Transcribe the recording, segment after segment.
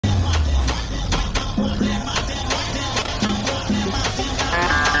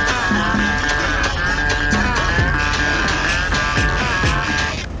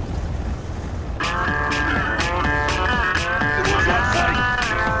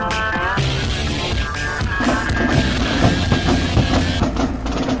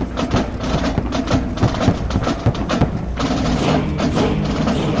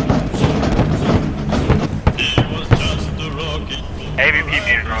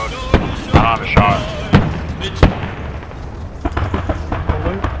road. I don't have a shot. Do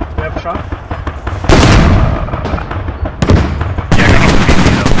you have a shot? Yeah, I got off the BMD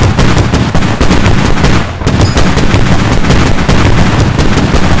though.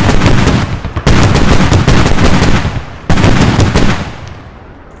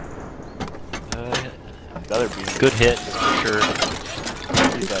 Good hit, for sure.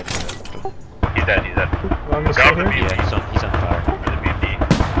 He's dead. He's dead. He's dead. Want me to Go stay up the here? BMD. Yeah, he's on fire. For the BMD.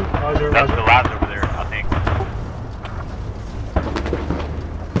 Roger, That's roger. the labs over there, I think.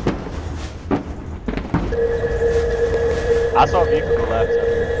 I saw a vehicle go left.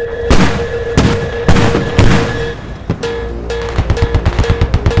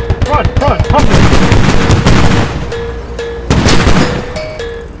 Run, Humvees!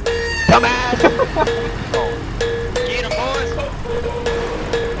 Dumbass! Get him, boys!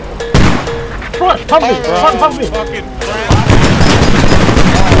 Front, Humvees! Fucking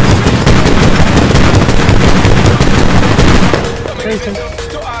Chasing.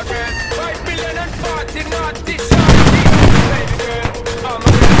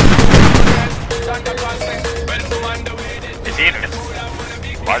 Is he even?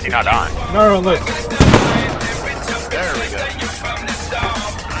 Why is he not dying? No, look. There we go.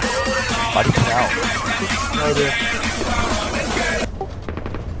 Body out. No idea.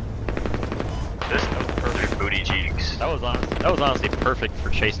 This is perfect booty cheeks. That was honestly perfect for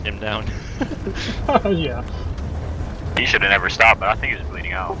chasing him down. Yeah. He should have never stopped, but I think he was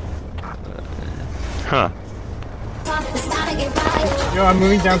bleeding out. Huh. Yo, I'm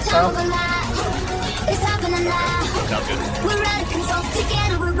moving down south. Sounds good.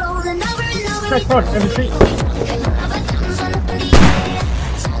 Check front, infantry.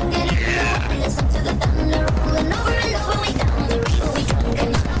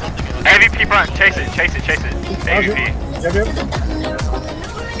 AAVP front, chase it. AAVP. Yep.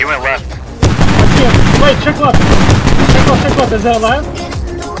 He went left. Wait, check left. Check left. Is that alive?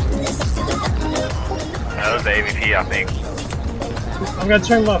 That was the AAVP, I think. I'm gonna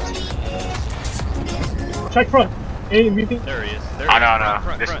turn left. Check front. AAVP. There he is. There I he know, is. I know.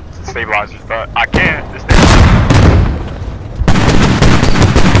 Front, This front. stabilizers, but I can't. This thing.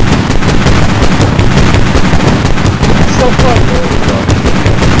 Still front.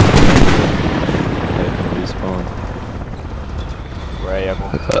 Respawn. Where are you?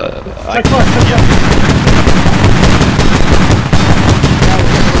 Check front.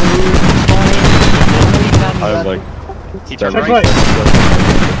 I like He started turned right.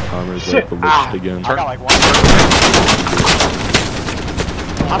 Commerce Shit. like the list again. I got like one.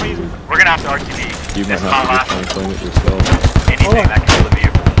 How many? We're gonna have to RTB. You might This is my have last to claim it yourself. anything that can kill the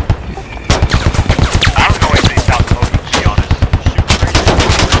vehicle. I was gonna wait till he stopped smoking, to be honest.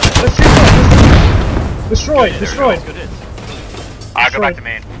 Let's see front. Destroyed. Good hit. I'll go back to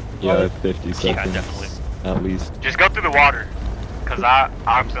main. Yeah, 50 Yeah, seconds definitely. at least. Just go through the water. Cause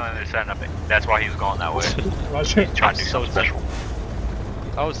I'm still in there setting up. That's why he was going that way. Roger. Trying to do something special.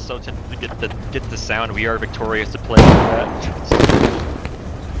 I was so tempted to get the sound "We Are Victorious" to play like that.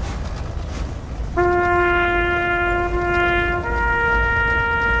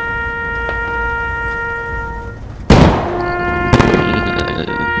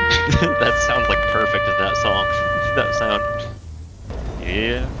 That sounds like perfect as that song. That sound.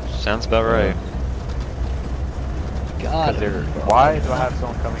 Yeah, sounds about right. God. Why do I have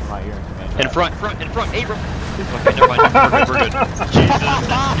someone coming in my ear? In front, Abrams! Okay, never mind, we're good. Jesus, that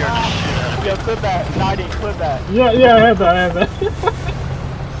scared the shit out of me. Yo, clip that. 90, clip that. Yeah, I have that.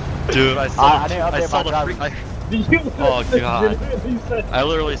 Dude, I I saw didn't update the my Oh god. I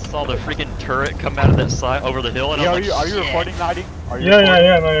literally saw the freaking turret come out of that side over the hill and Yo, I was like, are you recording 90? Are you Yeah,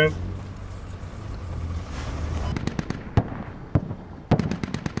 recording? man.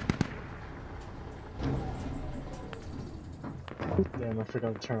 Damn, I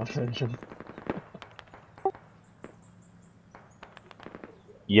forgot to turn off the engine.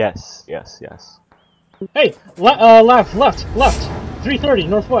 Yes. Hey, left. 330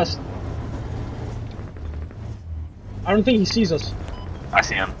 northwest. I don't think he sees us. I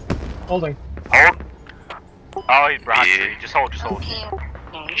see him. Holding. Hold. Oh, he's behind you. Just hold. Okay.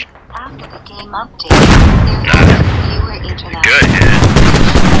 After the game update, there will be fewer internet. Good hit.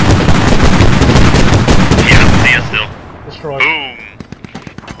 He doesn't see us still. Destroyed. Boom.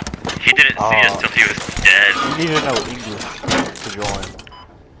 He didn't see us till he was dead. You need to know English to join.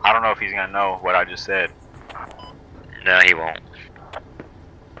 I don't know if he's gonna know what I just said. No, he won't.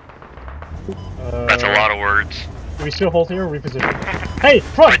 That's a lot of words. Do we still hold here or reposition? Hey,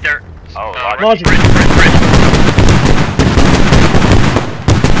 front! Right there. Oh, Logi. Bridge.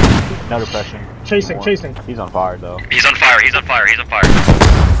 No depression. Chasing. He's on fire though. He's on fire.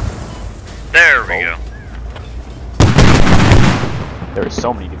 There we go. There are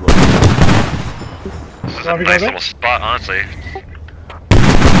so many people. This is a Zombie nice go little spot, honestly.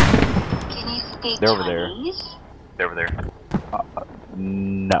 Can you speak They're over there. Chinese? They're over there.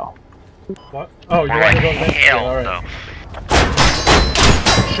 No. What? Oh, you More want like to go next? hell, Alright. no.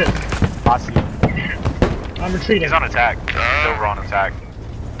 Shit. I see him. I'm retreating. He's on attack. Silver on attack.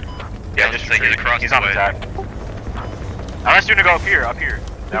 Yeah, just take it retreat. across He's the on way. attack. I want you to go up here, up here.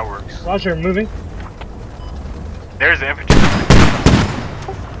 That works. Roger, moving. There's the infantry.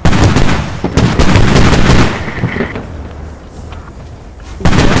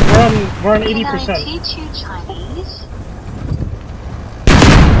 We're on Can I 80%. teach you Chinese?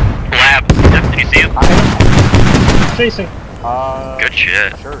 Lab. Did you see him? Chasing. Good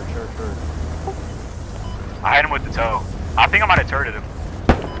shit. Sure. I hit him with the toe. I think I might have turreted him.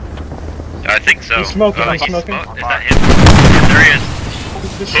 I think so. He's smoking, He's he's smoking. smoked. Is that him? Yes, there he is.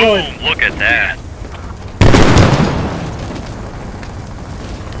 Destroyed. Boom, look at that.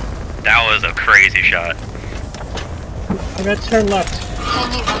 That was a crazy shot. I'm gonna turn left.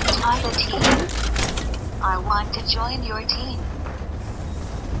 Can you untie the team? I want to join your team.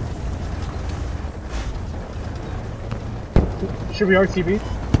 Should we RTB?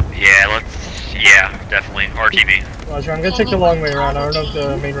 Yeah, definitely. RTB. Roger, I'm gonna take the long way around. I don't know if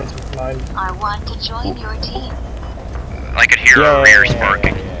the main road's mine. I want to join your team. I could hear a rear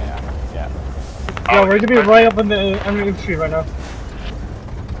sparking. Yeah. Yeah, we're gonna be right up in the enemy infantry right now.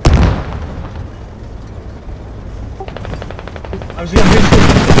 I was gonna miss it.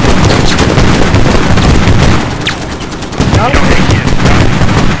 Got him?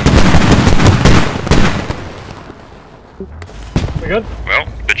 We good? Well,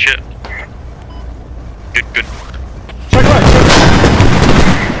 good shit. Good. Check right, check right.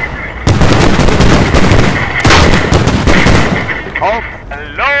 Oh,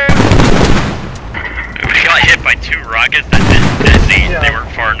 hello! We got hit by 2 rockets that Yeah. they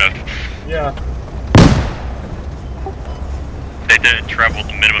weren't far enough. Yeah. They didn't travel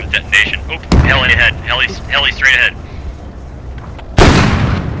the minimum detonation. Oh, heli ahead. Heli straight ahead.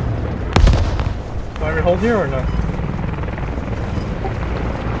 Want me to hold here or no?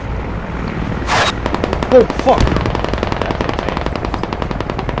 Oh, fuck!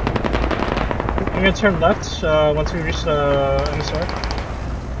 I'm gonna turn left once we reach the MSR.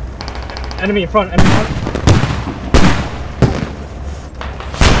 Enemy in front, enemy in front.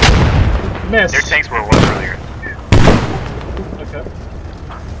 Miss! Their tanks were what earlier? Okay.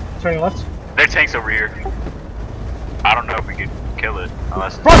 Turning left. Their tanks over here. I don't know if we could kill it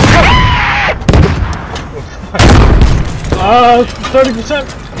unless. Front! 30%!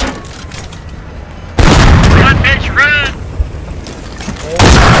 Run, bitch, run!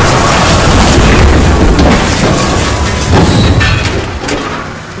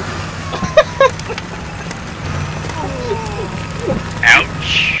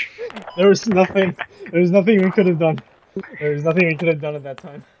 Ouch. There was nothing we could have done. There was nothing we could have done at that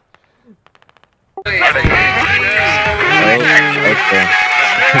time.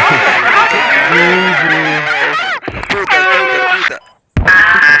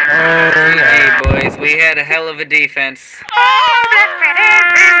 Hey boys, we had a hell of a defense. Yeah,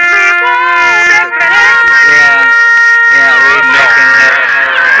 we fucking had a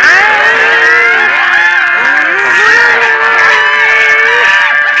hell of a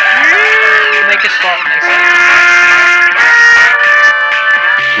defense. Make a spot.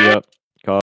 Yep.